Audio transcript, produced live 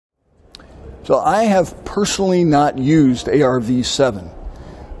So I have personally not used AR-V7.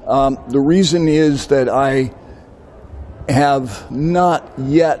 The reason is that I have not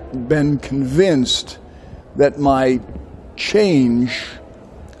yet been convinced that my change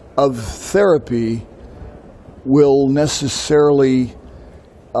of therapy will necessarily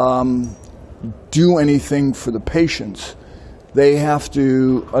do anything for the patients. They have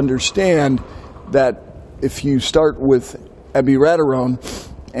to understand that if you start with abiraterone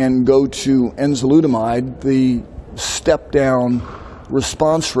and go to enzalutamide, the step-down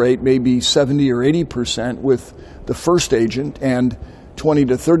response rate may be 70 or 80% with the first agent and 20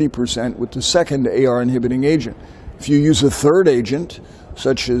 to 30% with the second AR-inhibiting agent. If you use a third agent,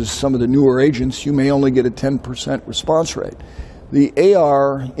 such as some of the newer agents, you may only get a 10% response rate. The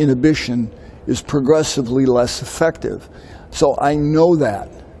AR inhibition is progressively less effective. So I know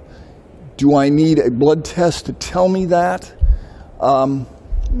that. Do I need a blood test to tell me that?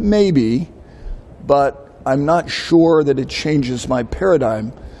 Maybe, but I'm not sure that it changes my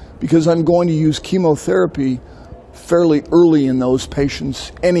paradigm because I'm going to use chemotherapy fairly early in those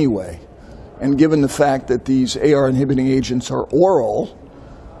patients anyway. And given the fact that these AR-inhibiting agents are oral,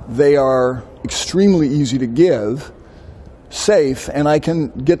 they are extremely easy to give, safe, and I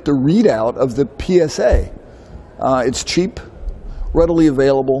can get the readout of the PSA. It's cheap, readily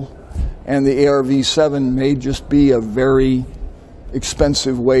available, and the AR-V7 may just be a very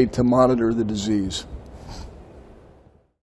expensive way to monitor the disease.